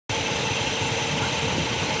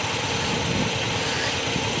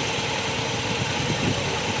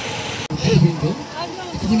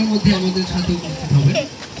কিছুক্ষণের মধ্যে আমাদের সাথে উপস্থিত হবে।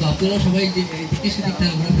 তো আপনারা সবাই যে এদিকে সেদিকটা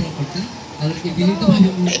ঘোরাফেরা করছেন তাদেরকে বিনীতভাবে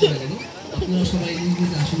অনুরোধ করা গেল আপনারা সবাই নিজ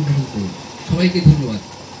নিজ আসন গ্রহণ করুন। সবাইকে ধন্যবাদ।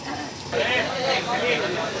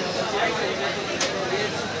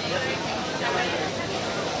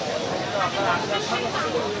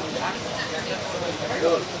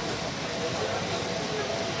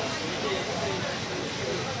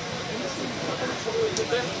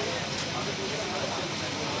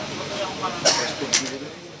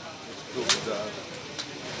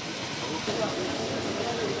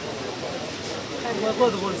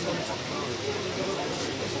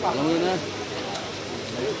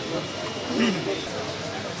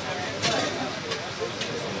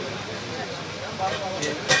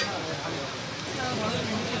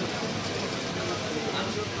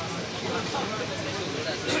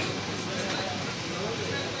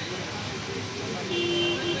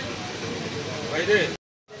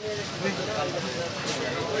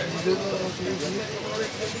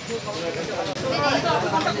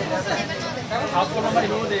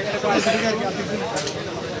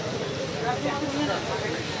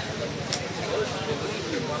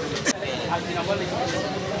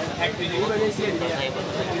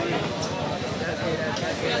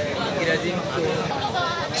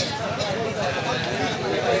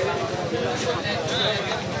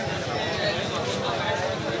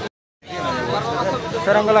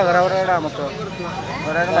 Serangkala gara-gara motor.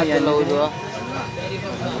 Gara-gara ya lo dua.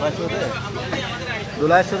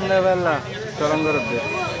 Dulai sun level lah. Tolong garut deh.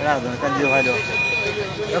 Ya, kan jiwa itu.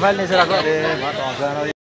 Ya, file ni serah kok deh. Mat organ.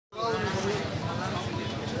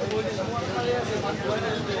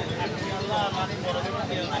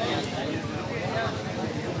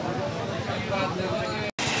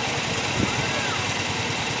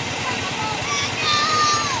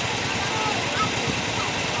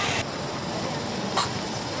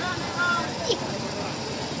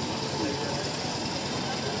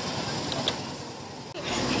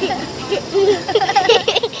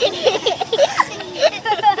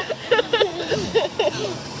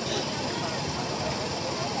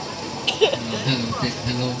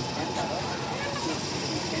 Hello,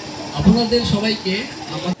 আপনাদের সবাইকে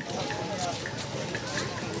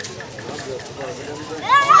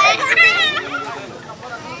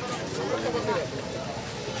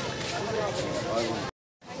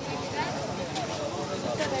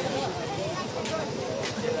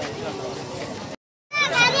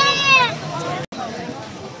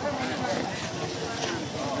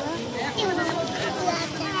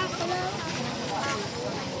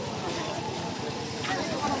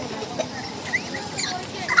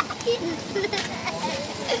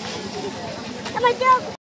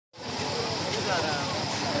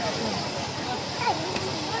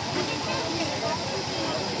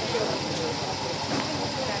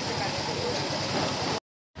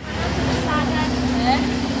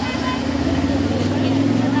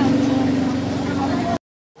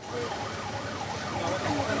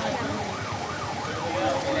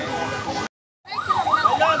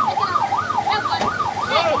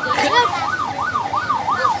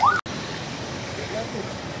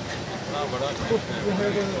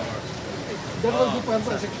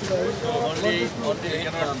Only they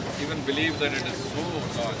cannot even believe that it is so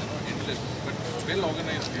large, endless, but well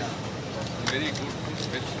organized here. Very good,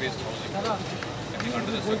 well-spaced housing. I think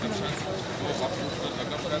under the circumstances, so up to the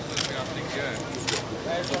circumstances we are happening here,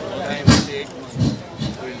 so time will take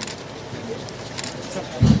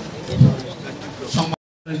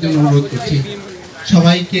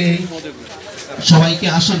সবাইকে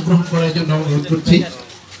আসন গ্রহণ করার জন্য অনুরোধ করছি।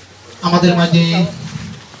 আমাদের মাঝে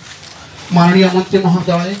মাননীয় মন্ত্রী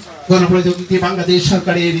মহোদয়, গণপ্রজাতন্ত্রী বাংলাদেশ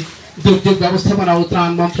সরকারের দুর্যোগ ব্যবস্থাপনা ও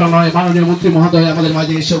ত্রাণ মন্ত্রণালয় মাননীয় মন্ত্রী মহোদয় আমাদের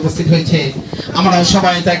মাঝে এসে উপস্থিত হয়েছে। আমরা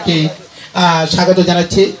সবাই তাকে স্বাগত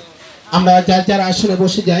জানাচ্ছি। আমরা যার যার আসনে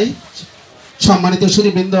বসে যাই। সম্মানিত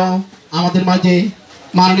সুধীবৃন্দ, আমাদের মাঝে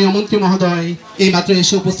মাননীয় মন্ত্রী মহোদয় এইমাত্র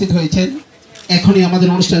এসে উপস্থিত হয়েছেন। এখনই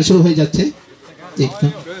আমাদের অনুষ্ঠান শুরু হয়ে যাচ্ছে।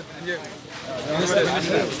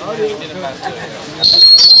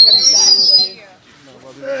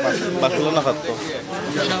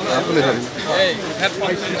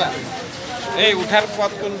 এই উঠার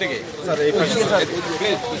পথ কোন দিকে স্যার? এই পাশে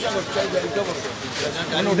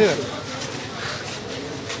উঠে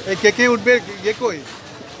এই কে উঠবে? ইয়ে কই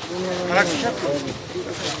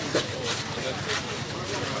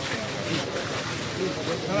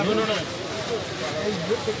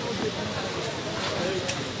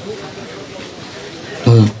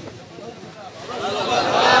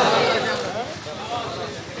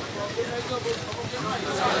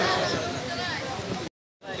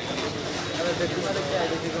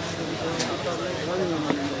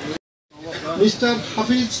Mr.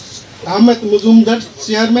 Hafiz Ahmed Muzumdar,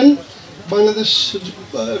 Chairman, Bangladesh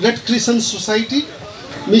Red Crescent Society.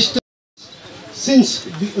 Mr. Since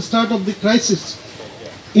the start of the crisis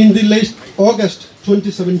in the late August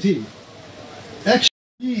 2017,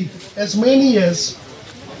 actually as many as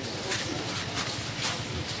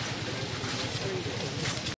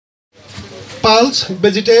pulse,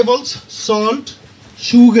 vegetables, salt,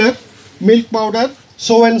 sugar, milk powder,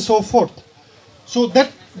 so and so forth. So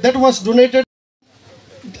that was donated.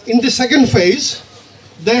 In the second phase,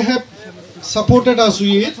 they have supported us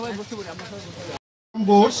with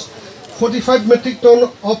boards, 45 metric ton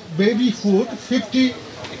of baby food, 50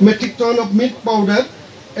 metric ton of milk powder,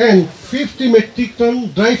 and 50 metric ton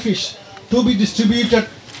dry fish to be distributed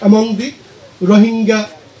among the Rohingya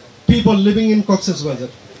people living in Cox's Bazar.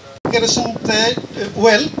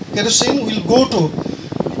 Kerosene will go to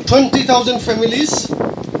 20,000 families,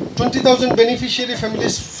 20,000 beneficiary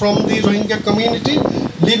families from the Rohingya community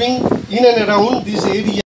living in and around this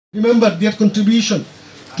area. Remember their contribution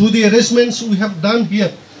to the arrangements we have done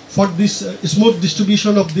here for this smooth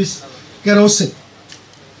distribution of this kerosene.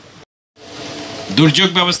 দুর্যোগ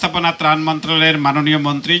ব্যবস্থাপনা ত্রাণ মন্ত্রণালয়ের মাননীয়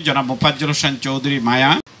মন্ত্রী জনাব মোফাজ্জল হোসেন চৌধুরী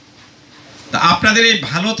মায়া, তা আপনাদের এই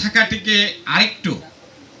ভালো থাকাটিকে আরেকটু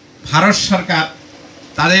ভারত সরকার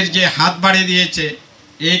তাদের যে হাত বাড়িয়ে দিয়েছে,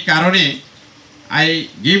 এই কারণে আই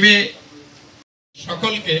গিভ এ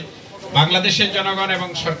সকলকে বাংলাদেশের জনগণ এবং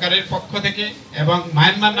সরকারের পক্ষ থেকে এবং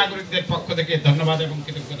মায়ানমার নাগরিকদের পক্ষ থেকে ধন্যবাদ এবং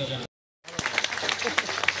কৃতজ্ঞতা জানাই।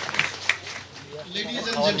 Ladies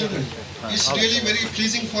and gentlemen, it's really very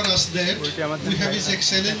pleasing for us that we have His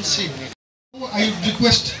Excellency. I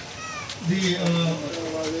request the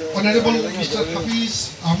Honorable Mr. Hafiz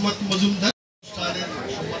Ahmed Muzumdar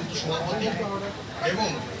সম্মানিত সভাপতি এবং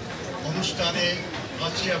অনুষ্ঠানে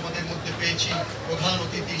আজকে আমাদের মধ্যে পেয়েছি প্রধান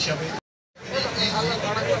অতিথি হিসাবে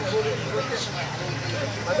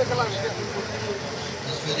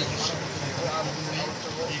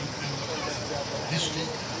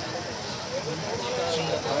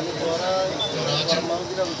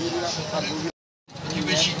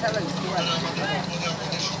প্রতিবেশী তারা আমাদের বিপদে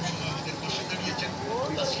আপদে সবসময় আমাদের পাশে দাঁড়িয়েছেন।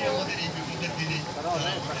 আজকে আমাদের এই বিপদের দিনে তারা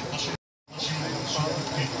আমাদের পাশে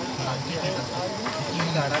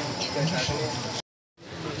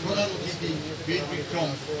প্রধান অতিথি বীর বিক্রম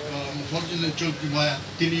মুফাজ্জল চৌধুরী মায়া,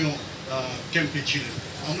 তিনিও ক্যাম্পে ছিলেন।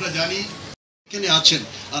 আমরা জানি এখানে আছেন,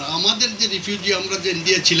 আর আমাদের যে রিফিউজি আমরা যে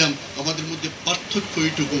দিয়েছিলাম, আমাদের মধ্যে পার্থক্য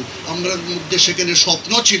এইটুকু, আমরা মধ্যে সেখানে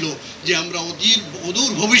স্বপ্ন ছিল যে আমরা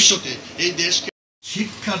অদূর ভবিষ্যতে এই দেশকে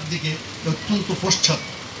শিক্ষার দিকে অত্যন্ত পশ্চাৎ,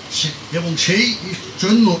 এবং সেই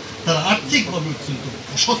জন্য তারা আর্থিকভাবে অত্যন্ত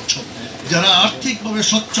অসচ্ছল, যারা আর্থিকভাবে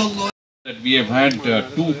সচ্ছল নয়। That we have had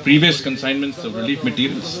two previous consignments of relief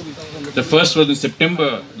materials. The first was in September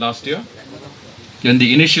last year, when the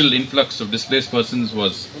initial influx of displaced persons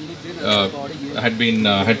was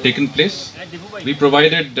had taken place. We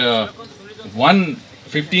provided one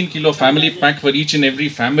 15-kilo family pack for each and every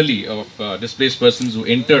family of displaced persons who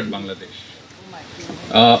entered Bangladesh.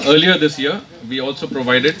 Earlier this year, we also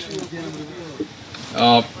provided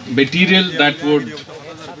material that would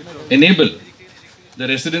enable the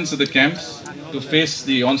residents of the camps to face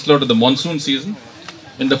the onslaught of the monsoon season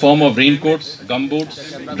in the form of raincoats, gumboots,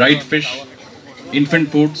 dried fish, infant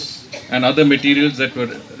foods and other materials that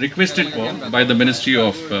were requested for by the Ministry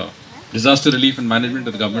of Disaster Relief and Management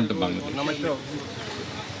of the Government of Bangladesh.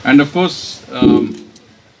 And of course,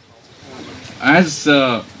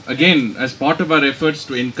 again, as part of our efforts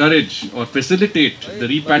to encourage or facilitate the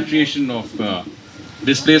repatriation of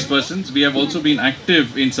displaced persons, we have also been active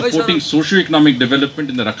in supporting socio-economic development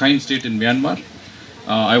in the Rakhine state in Myanmar.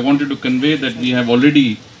 I wanted to convey that we have already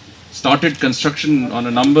started construction on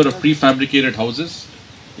a number of prefabricated houses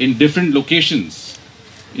in different locations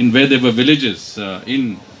in where there were villages in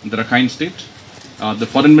the Rakhine state. The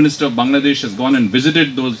Foreign Minister of Bangladesh has gone and visited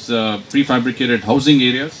those prefabricated housing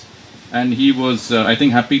areas, and he was, I think,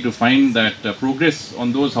 happy to find that progress on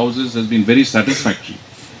those houses has been very satisfactory.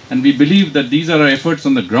 And we believe that these are our efforts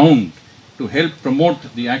on the ground to help promote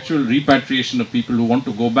the actual repatriation of people who want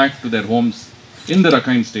to go back to their homes in the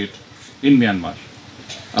Rakhine state in Myanmar.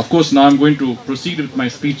 Of course, now I'm going to proceed with my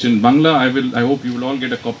speech in Bangla. I hope you will all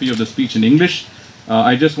get a copy of the speech in English.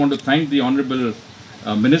 I just want to thank the Honorable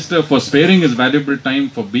Minister for sparing his valuable time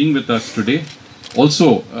for being with us today. Also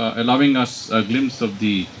allowing us a glimpse of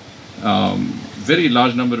the very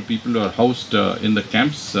large number of people who are housed in the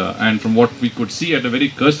camps, and from what we could see at a very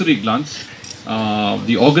cursory glance,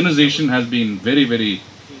 the organization has been very, very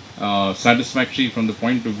satisfactory from the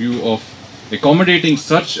point of view of accommodating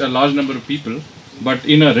such a large number of people, but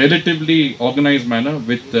in a relatively organized manner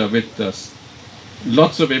with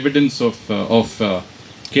lots of evidence of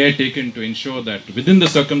care taken to ensure that within the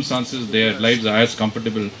circumstances their lives are as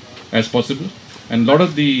comfortable as possible. And a lot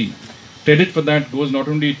of the credit for that goes not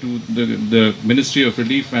only to the Ministry of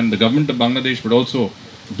Relief and the government of Bangladesh, but also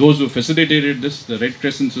those who facilitated this, the Red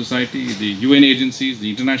Crescent Society, the UN agencies, the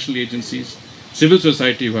international agencies, civil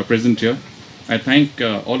society who are present here. I thank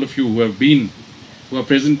all of you who are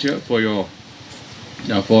present here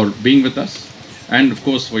for being with us, and of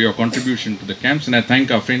course for your contribution to the camps. And I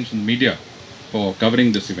thank our friends in the media for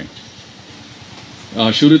covering this event.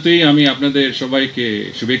 শুরুতেই আমি আপনাদের সবাইকে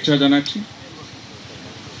শুভেচ্ছা জানাচ্ছি।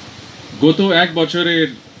 গত এক বছরের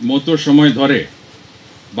মতো সময় ধরে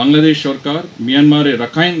বাংলাদেশ সরকার মিয়ানমারের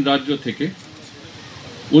রাখাইন রাজ্য থেকে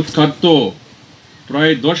উৎখাত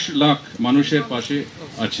প্রায় 10 লাখ মানুষের পাশে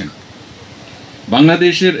আছেন।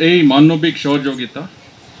 বাংলাদেশের এই মানবিক সহযোগিতা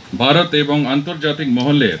ভারত এবং আন্তর্জাতিক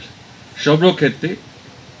মহলের সর্বক্ষেত্রে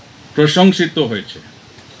প্রশংসিত হয়েছে।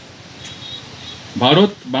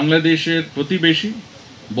 ভারত বাংলাদেশের প্রতিবেশী,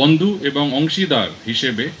 বন্ধু এবং অংশীদার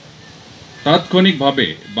হিসেবে তাৎক্ষণিকভাবে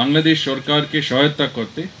বাংলাদেশ সরকারকে সহায়তা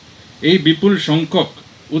করতে এই বিপুল সংখ্যক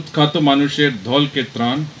উৎখাত মানুষের দলকে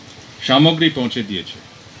ত্রাণ সামগ্রী পৌঁছে দিয়েছে।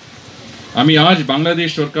 আমি আজ বাংলাদেশ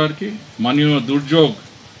সরকারকে মাননীয় দুর্যোগ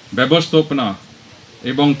ব্যবস্থাপনা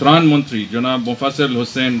এবং ত্রাণ মন্ত্রী জনাব মোফাজ্জল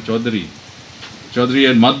হোসেন চৌধুরী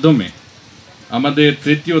এর মাধ্যমে আমাদের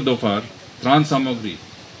তৃতীয় দফার ত্রাণ সামগ্রী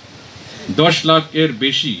 10 লাখের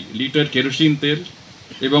বেশি লিটার কেরোসিন তেল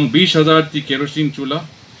এবং 20,000টি কেরোসিন চুলা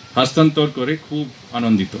হস্তান্তর করে খুব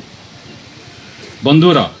আনন্দিত।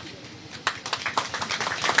 বন্ধুরা,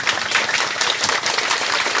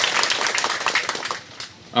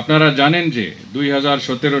 আপনারা জানেন যে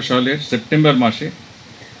 2017 সালের সেপ্টেম্বর মাসে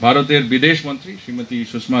ভারতের বিদেশ মন্ত্রী শ্রীমতী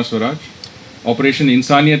সুষমা স্বরাজ অপারেশন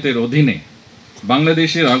ইনসানিয়তের অধীনে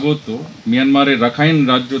বাংলাদেশের আগত মিয়ানমারের রাখাইন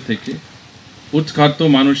রাজ্য থেকে উৎখাত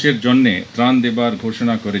মানুষের জন্য ত্রাণ দেবার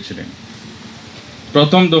ঘোষণা করেছিলেন।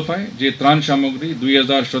 প্রথম দফায় যে ত্রাণ সামগ্রী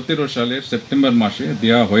 2017 সালের সেপ্টেম্বর মাসে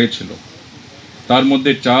দেওয়া হয়েছিল তার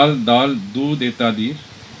মধ্যে চাল, ডাল, দুধ ইত্যাদির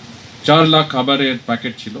 4 লাখ খাবারের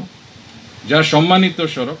প্যাকেট ছিল, যা সম্মানিত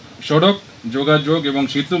সড়ক যোগাযোগ এবং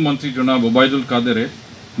সেতু মন্ত্রী জনাব ওবায়দুল কাদেরের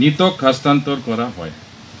নিতক হস্তান্তর করা হয়।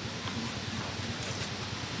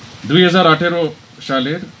 2018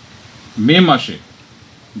 সালের মে মাসে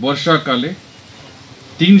বর্ষাকালে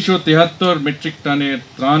 373 মেট্রিক টনের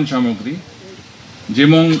ত্রাণ সামগ্রী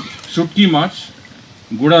যেমন শুটকি মাছ,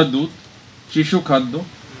 গুঁড়া দুধ, শিশু খাদ্য,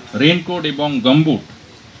 রেইনকোট এবং গামবুট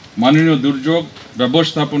মাননীয় দুর্যোগ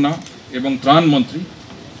ব্যবস্থাপনা এবং ত্রাণ মন্ত্রী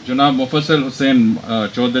জনাব মোফাজ্জল হোসেন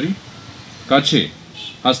চৌধুরী কাছে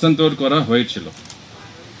হস্তান্তর করা হয়েছিল।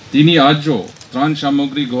 তিনি আজও ত্রাণ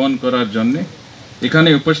সামগ্রী গ্রহণ করার জন্য এখানে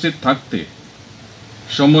উপস্থিত থাকতে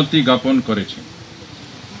সম্মতি জ্ঞাপন করেছেন।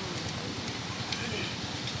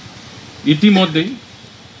 ইতিমধ্যেই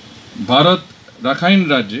ভারত রাখাইন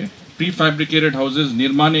রাজ্যে প্রিফ্যাব্রিকেটেড হাউসেস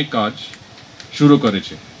নির্মাণের কাজ শুরু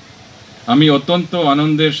করেছে। আমি অত্যন্ত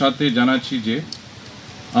আনন্দের সাথে জানাচ্ছি যে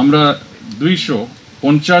আমরা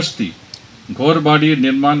 250টি ঘর বাড়ির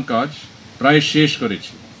নির্মাণ কাজ প্রায় শেষ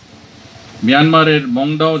করেছি। মিয়ানমারের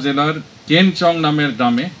মংডাও জেলার কেনচং নামের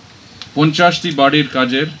গ্রামে 50টি বাড়ির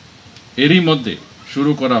কাজের এরই মধ্যে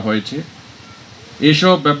শুরু করা হয়েছে।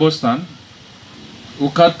 এসব ব্যবস্থা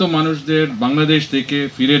উৎখাত মানুষদের বাংলাদেশ থেকে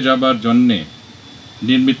ফিরে যাবার জন্যে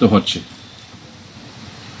নির্মিত হচ্ছে।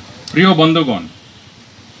 প্রিয় বন্ধুগণ,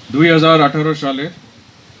 2018 সালের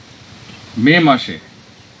মে মাসে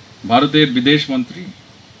ভারতের বিদেশ মন্ত্রী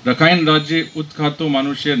রাখাইন রাজ্যে উৎখাত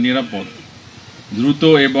মানুষের নিরাপদ, দ্রুত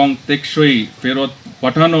এবং টেকসই ফেরত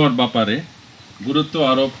পাঠানোর ব্যাপারে গুরুত্ব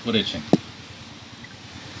আরোপ করেছেন।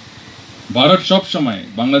 ভারত সবসময়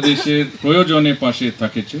বাংলাদেশের প্রয়োজনে পাশে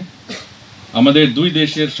থেকেছে। আমাদের দুই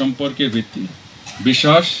দেশের সম্পর্কের ভিত্তি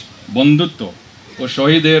বিশ্বাস, বন্ধুত্ব ও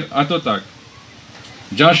শহীদের আত্মত্যাগ,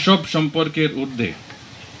 যা সব সম্পর্কের ঊর্ধ্বে।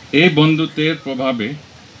 এই বন্ধুত্বের প্রভাবে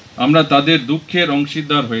আমরা তাদের দুঃখের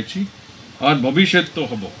অংশীদার হয়েছি আর ভবিষ্যতেও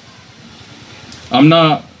হব। আমরা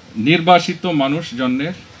নির্বাসিত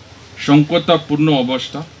মানুষজনের সংকটপূর্ণ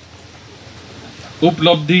অবস্থা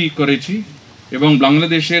উপলব্ধি করেছি এবং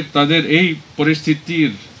বাংলাদেশের তাদের এই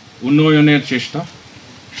পরিস্থিতির উন্নয়নের চেষ্টা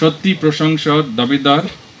সত্যি প্রশংসার দাবিদার।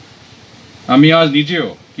 আমি আজ নিজেও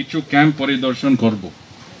কিছু ক্যাম্প পরিদর্শন করব।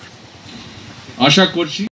 আশা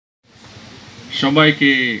করছি সবাইকে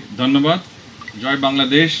ধন্যবাদ। জয়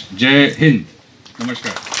বাংলাদেশ, জয় হিন্দ,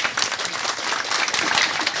 নমস্কার।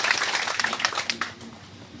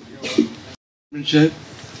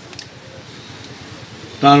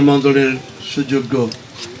 তার মন্ডলের সুযোগ্য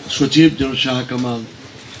সচিব জন শাহ কামাল,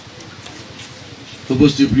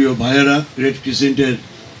 উপস্থিত প্রিয় ভাইয়েরা, রেড ক্রিসেন্টের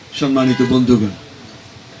সম্মানিত বন্ধুগণ,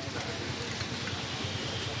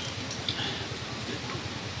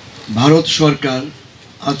 ভারত সরকার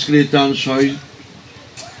আজকের এই ত্রাণ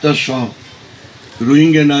সহায়তা সহ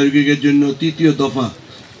রোহিঙ্গা নাগরিকের জন্য তৃতীয় দফা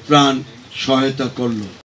ত্রাণ সহায়তা করল।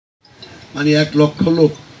 মানে 1 লক্ষ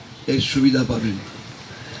লোক এর সুবিধা পাবেন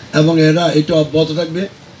এবং এরা এটা অব্যাহত থাকবে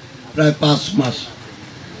প্রায় 5 মাস।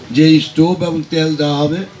 যে স্টোভ এবং তেল দেওয়া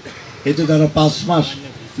হবে এতে তারা 5 মাস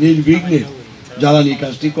নির্বিঘ্নে জ্বালানি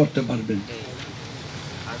কাজটি করতে পারবেন।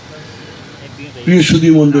 প্রিয়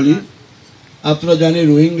সুধী মণ্ডলী, আপনারা জানেন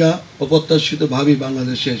রোহিঙ্গা অপ্রত্যাশিতভাবেই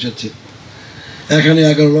বাংলাদেশে এসেছে। এখানে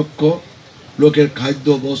 11 লক্ষ লোকের খাদ্য,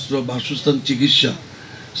 বস্ত্র, বাসস্থান, চিকিৎসা,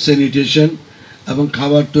 স্যানিটেশন এবং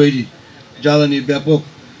খাবার তৈরি, জ্বালানির ব্যাপক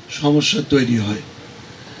সমস্যা তৈরি হয়।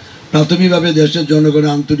 প্রাথমিকভাবে দেশের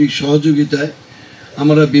জনগণের আন্তরিক সহযোগিতায়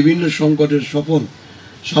আমরা বিভিন্ন সংকটের সফল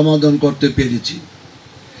সমাধান করতে পেরেছি,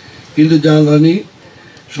 কিন্তু জ্বালানি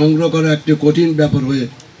সংগ্রহ করা একটি কঠিন ব্যাপার হয়ে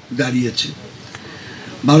দাঁড়িয়েছে।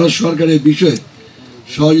 ভারত সরকারের বিষয়ে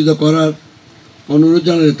সহযোগিতা করার অনুরোধ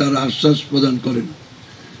জানালে তারা আশ্বাস প্রদান করেন।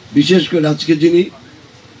 বিশেষ করে আজকে যিনি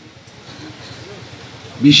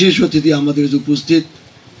বিশেষ অতিথি আমাদের উপস্থিত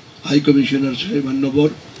হাই কমিশনার সাহেব মান্যবর,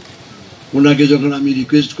 ওনাকে যখন আমি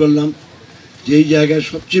রিকোয়েস্ট করলাম যে এই জায়গায়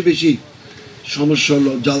সবচেয়ে বেশি সমস্যা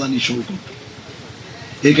হলো জ্বালানি সংকট।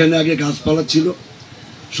 এখানে আগে গাছপালা ছিল,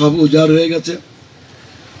 সব উজাড় হয়ে গেছে,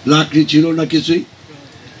 লাকড়ি ছিল না কিছুই।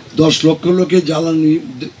 10 লক্ষ লোকের জ্বালানি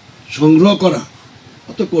সংগ্রহ করা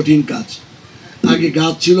অত কঠিন কাজ। আগে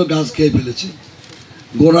গাছ ছিল, গাছ খেয়ে ফেলেছে,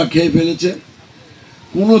 গোড়া খেয়ে ফেলেছে,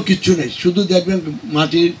 কোনো কিচ্ছু নেই। শুধু দেখবেন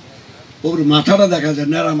মাটির ওর মাথাটা দেখা যায়,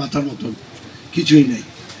 ন্যাড়া মাথার মতন, কিছুই নেই।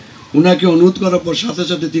 ওনাকে অনুরোধ করার পর সাথে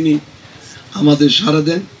সাথে তিনি আমাদের সাড়া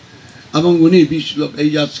দেন এবং উনি 20 লক্ষ,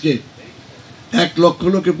 এই আজকে 1 লক্ষ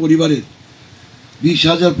লোকের পরিবারের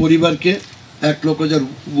 20,000 পরিবারকে 1 লক্ষ যার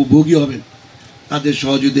উপভোগী হবেন তাদের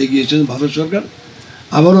সহযোগিতা এগিয়েছেন ভারত সরকার।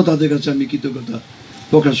 আবারও তাদের কাছে আমি কৃতজ্ঞতা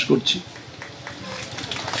প্রকাশ করছি।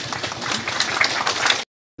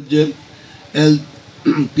 যে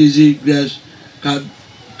এলপিজি, গ্যাস,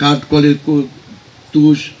 কাঠকলের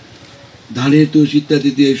তুষ, ধানের তুষ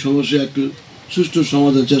ইত্যাদি দিয়ে এই সমস্যা একটু সুষ্ঠু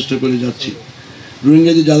সমাধান চেষ্টা করে যাচ্ছি।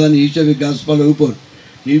 রোহিঙ্গাদের জ্বালানি হিসাবে গাছপালার উপর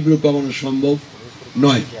নির্ভর কমানো সম্ভব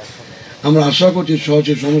নয়। আমরা আশা করছি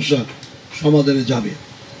সহজে সমস্যা সমাধানে যাবে।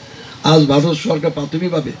 আজ ভারত সরকার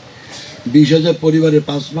প্রাথমিকভাবে 20,000 পরিবারের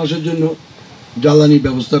 5 মাসের জন্য জ্বালানি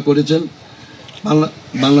ব্যবস্থা করেছেন।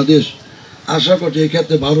 বাংলাদেশ আশা করছে এই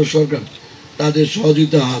ক্ষেত্রে ভারত সরকার তাদের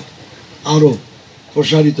সহযোগিতার হাত আরও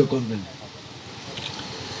প্রসারিত করবেন।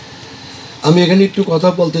 আমি এখানে একটু কথা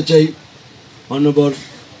বলতে চাই মাননীয়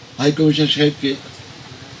হাই কমিশনার সাহেবকে।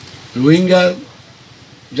 রোহিঙ্গা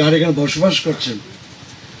যারা এখানে বসবাস করছেন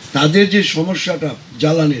তাদের যে সমস্যাটা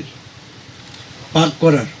জ্বালানির পাক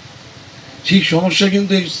করার, সেই সমস্যা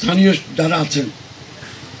কিন্তু এই স্থানীয় যারা আছেন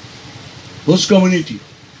হোস্ট কমিউনিটি,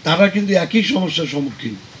 তারা কিন্তু একই সমস্যার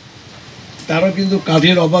সম্মুখীন। তারা কিন্তু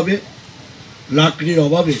কাঠের অভাবে, লাকড়ির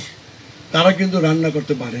অভাবে তারা কিন্তু রান্না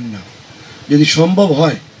করতে পারেন না। যদি সম্ভব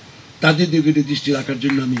হয় তাদের দিকে দৃষ্টি রাখার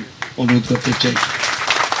জন্য আমি অনুরোধ করতে চাই।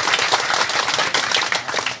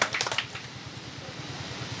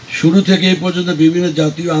 শুরু থেকে এই পর্যন্ত বিভিন্ন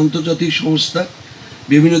জাতীয় আন্তর্জাতিক সংস্থা,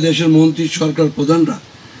 বিভিন্ন দেশের মন্ত্রী, সরকার প্রধানরা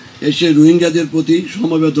এসে রোহিঙ্গাদের প্রতি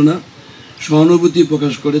সমবেদনা, সহানুভূতি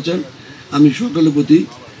প্রকাশ করেছেন। আমি সকলের প্রতি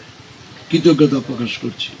কৃতজ্ঞতা প্রকাশ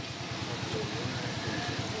করছি।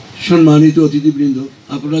 সম্মানিত অতিথিবৃন্দ,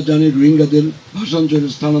 আপনারা জানেন রোহিঙ্গাদের ভাষান্তরে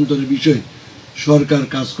স্থানান্তরের বিষয়ে সরকার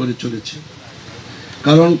কাজ করে চলেছে,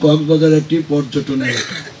 কারণ কক্সবাজার একটি পর্যটন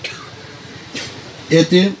এলাকা।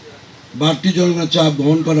 এতে বাড়তি জনগণের চাপ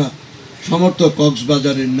বহন করা সমর্থ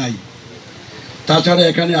কক্সবাজারের নাই। তাছাড়া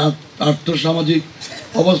এখানে আর্থসামাজিক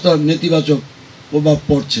অবস্থার নেতিবাচক প্রভাব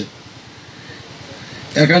পড়ছে।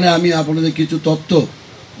 এখানে আমি আপনাদের কিছু তথ্য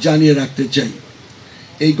জানিয়ে রাখতে চাই।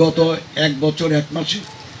 এই গত 1 বছর 1 মাসে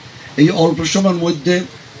এই অল্প সময়ের মধ্যে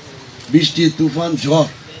বৃষ্টি, তুফান, ঝড়,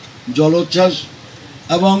 জলোচ্ছ্বাস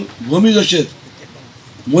এবং ভূমিধসের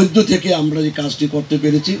মধ্য থেকে আমরা যে কাজটি করতে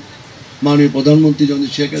পেরেছি মাননীয় প্রধানমন্ত্রী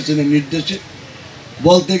জননেত্রী শেখ হাসিনার নির্দেশে,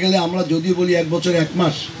 বলতে গেলে আমরা যদি বলি 1 বছর 1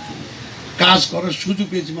 মাস কাজ করার সুযোগ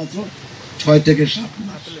পেয়েছি মাত্র 6 থেকে 7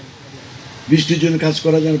 মাস। বৃষ্টির জন্য কাজ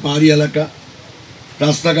করা যায় না, পাহাড়ি এলাকা,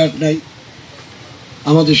 রাস্তাঘাট নাই।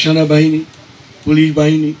 আমাদের সেনাবাহিনী, পুলিশ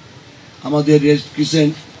বাহিনী, আমাদের রেড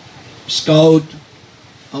ক্রিসেন্ট, স্কাউট,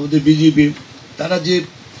 আমাদের বিজিবি, তারা যে,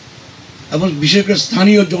 এবং বিশেষ করে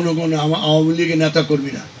স্থানীয় জনগণ, আওয়ামী লীগের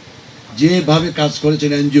নেতাকর্মীরা যেভাবে কাজ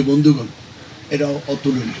করেছেন, এনজিও বন্ধুগণ, এটা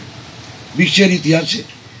অতুলনীয়। বিশ্বের ইতিহাসে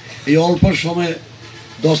এই অল্প সময়ে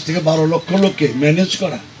 10 থেকে 12 লক্ষ লোককে ম্যানেজ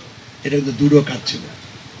করা, এটা কিন্তু দূরও কাজ ছিল।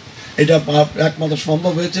 এটা একমাত্র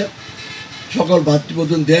সম্ভব হয়েছে সকল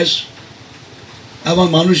ভাতৃপ্রধান দেশ এবং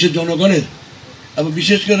মানুষের জনগণের এবং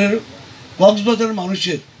বিশেষ করে কক্সবাজারের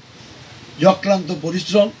মানুষের যে অক্লান্ত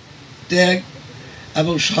পরিশ্রম, ত্যাগ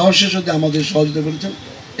এবং সাহসের সাথে আমাদের সহযোগিতা করেছেন।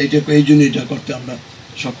 এই জন্য এটা করতে আমরা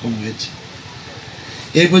সক্ষম হয়েছি।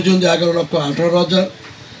 এই পর্যন্ত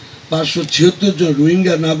 11,18,576 জন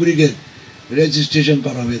রোহিঙ্গা নাগরিকের রেজিস্ট্রেশন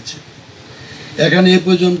করা হয়েছে। এখানে এ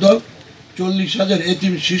পর্যন্ত 40,000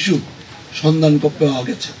 এতিম শিশু সন্ধান পাওয়া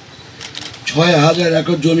গেছে। 6,000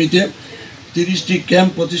 একর জমিতে 30টি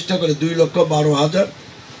ক্যাম্প প্রতিষ্ঠা করে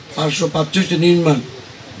 2,12,565 নির্মাণ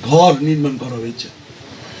ঘর নির্মাণ করা হয়েছে।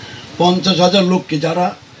 50,000 লোককে যারা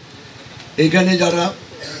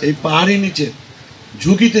এই পাহাড়ের নিচে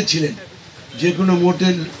ঝুঁকিতে ছিলেন, যে কোনো মুহূর্তে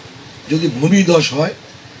যদি ভূমিধস হয়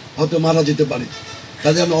হয়তো মারা যেতে পারে,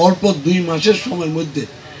 তাদের আমরা অল্প 2 মাসের সময়ের মধ্যে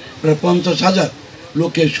প্রায় 50,000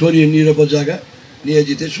 লোককে সরিয়ে নিরাপদ জায়গায় নিয়ে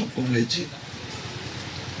যেতে সক্ষম হয়েছি।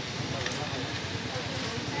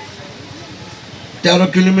 13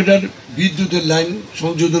 কিলোমিটার বিদ্যুতের লাইন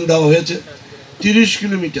সংযোজন দেওয়া হয়েছে। 30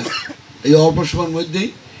 কিলোমিটার এই অল্প সময়ের মধ্যেই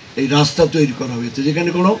এই রাস্তা তৈরি করা হয়েছে, যেখানে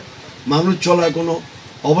কোনো মানুষ চলার কোনো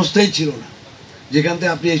অবস্থাই ছিল না। যেখান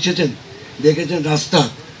থেকে আপনি এসেছেন, দেখেছেন রাস্তা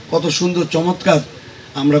কত সুন্দর চমৎকার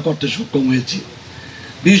আমরা করতে সক্ষম হয়েছি।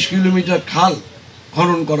 20 কিলোমিটার খাল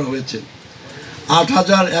খনন করা হয়েছে।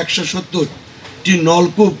 8,170টি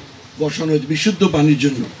নলকূপ বসানো হয়েছে বিশুদ্ধ পানির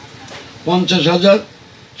জন্য।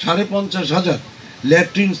 50,000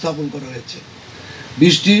 ল্যাট্রিন স্থাপন করা হয়েছে।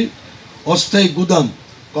 20টি অস্থায়ী গুদাম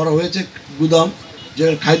করা হয়েছে, গুদাম যে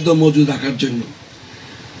খাদ্য মজুদ রাখার জন্য।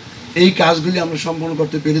 এই কাজগুলি আমরা সম্পন্ন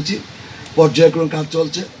করতে পেরেছি। পর্যায়ক্রমে কাজ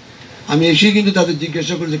চলছে। আমি এসেই কিন্তু তাদের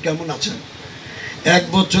জিজ্ঞাসা করি যে কেমন আছেন। 1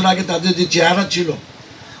 বছর আগে তাদের যে চেহারা ছিল,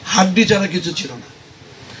 হাড্ডি ছাড়া কিছু ছিল না।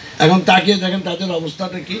 এখন তাকিয়ে দেখেন তাদের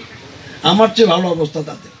অবস্থাটা কি, আমার চেয়ে ভালো অবস্থা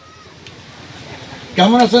তাদের।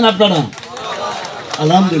 কেমন আছেন আপনারা?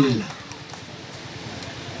 আলহামদুলিল্লাহ।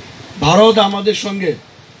 ভারত আমাদের সঙ্গে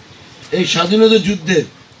এই স্বাধীনতা যুদ্ধে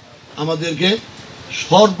আমাদেরকে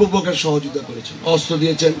সর্বপ্রকার সহযোগিতা করেছেন। অস্ত্র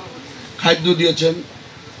দিয়েছেন, খাদ্য দিয়েছেন,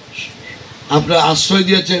 আপনারা আশ্রয়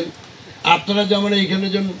দিয়েছেন। আপনারা যেমন এইখানে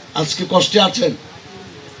যেমন আজকে কষ্টে আছেন,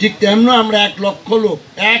 ঠিক তেমন আমরা 1 লক্ষ লোক,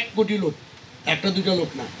 1 কোটি লোক, একটা দুটা লোক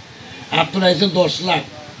না, আপনারা এসেছেন 10 লাখ,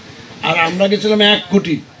 আর আমরা গেছিলাম 1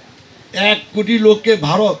 কোটি। 1 কোটি লোককে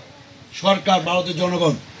ভারত সরকার, ভারতের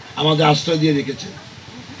জনগণ আমাদের আশ্রয় দিয়ে রেখেছে।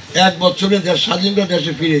 1 বছরে দেশ স্বাধীন করে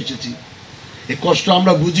দেশে ফিরে এসেছি। এই কষ্ট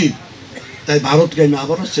আমরা বুঝি, তাই ভারতকে আমি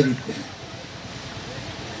আবারও স্যালুট করি।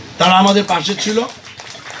 তারা আমাদের পাশে ছিল,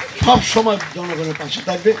 সব সময় জনগণের পাশে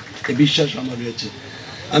থাকবে, এই বিশ্বাস আমার রয়েছে।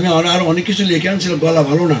 আমি আর অনেক কিছু লিখে আনছিলাম, গলা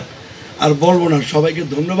ভালো না, আর বলবো না। সবাইকে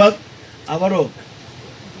ধন্যবাদ। আবারও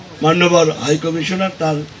মাননীয় হাই কমিশনার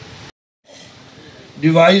তার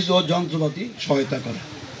ডিভাইস ও যন্ত্রপাতি সহায়তা করা।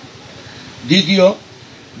 দ্বিতীয়,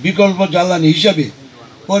 বিকল্প জ্বালানি হিসাবে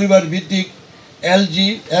পরিবার ভিত্তিক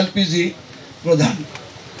LPG প্রদান।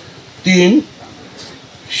 3,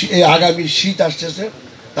 আগামী শীত আসতেছে,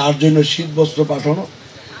 তার জন্য শীত বস্ত্র পাঠানো।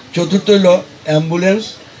 4র্থ হইল ambulance,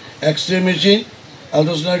 x-ray machine,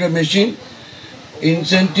 ultrasonography machine,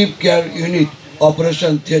 incentive care unit,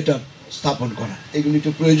 operation theatre স্থাপন করা। এগুলি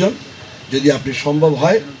একটু প্রয়োজন। যদি আপনি সম্ভব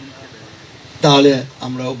হয় তাহলে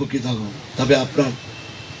আমরা উপকৃত হব। তবে আপনার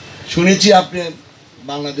শুনেছি আপনি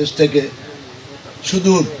বাংলাদেশ থেকে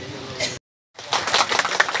সুদূর।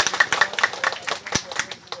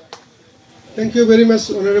 Thank you very much,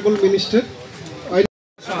 Honorable Minister.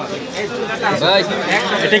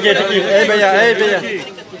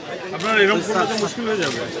 আপনার এরকম করলে তো মুশকিল হয়ে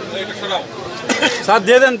যাবে। সাথ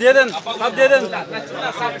দিয়ে দেন, সাথ দিয়ে দেন।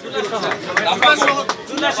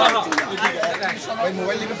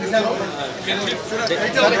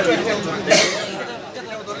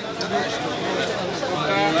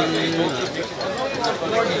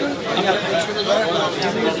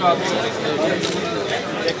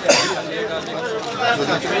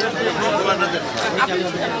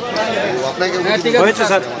 হয়েছে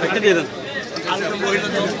স্যার, একটা দিয়ে দেন।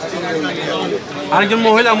 আরেকজন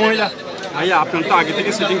মহিলা ভাইয়া, আপনার তো আগে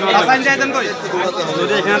থেকে সেটিং করা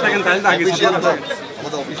যদি এখানে থাকেন তাহলে তো আগে সেটিং করা থাকে।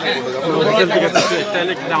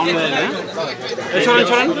 ডাউন হয়ে যায়।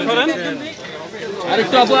 সরেন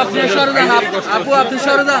আরেকটু আপু আপনি সরে যান, আপু আপনি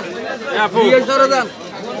সরে যান, সরে যান,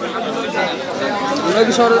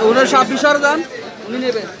 ওনার আপনি সরে যান, উনি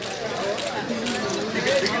নেবেন।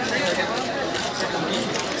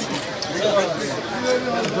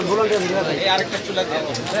 আরেকটা চুলা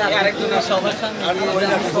আরেকটা সবার সামনে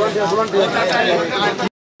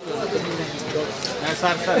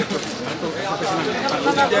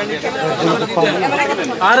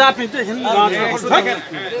আর আপনি তো এখানে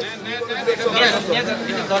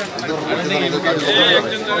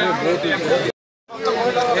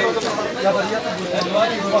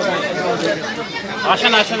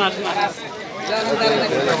আসেন আসেন আসেন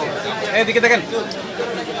এইদিকে দেখেন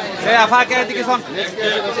এই আফাকে এদিকে শোন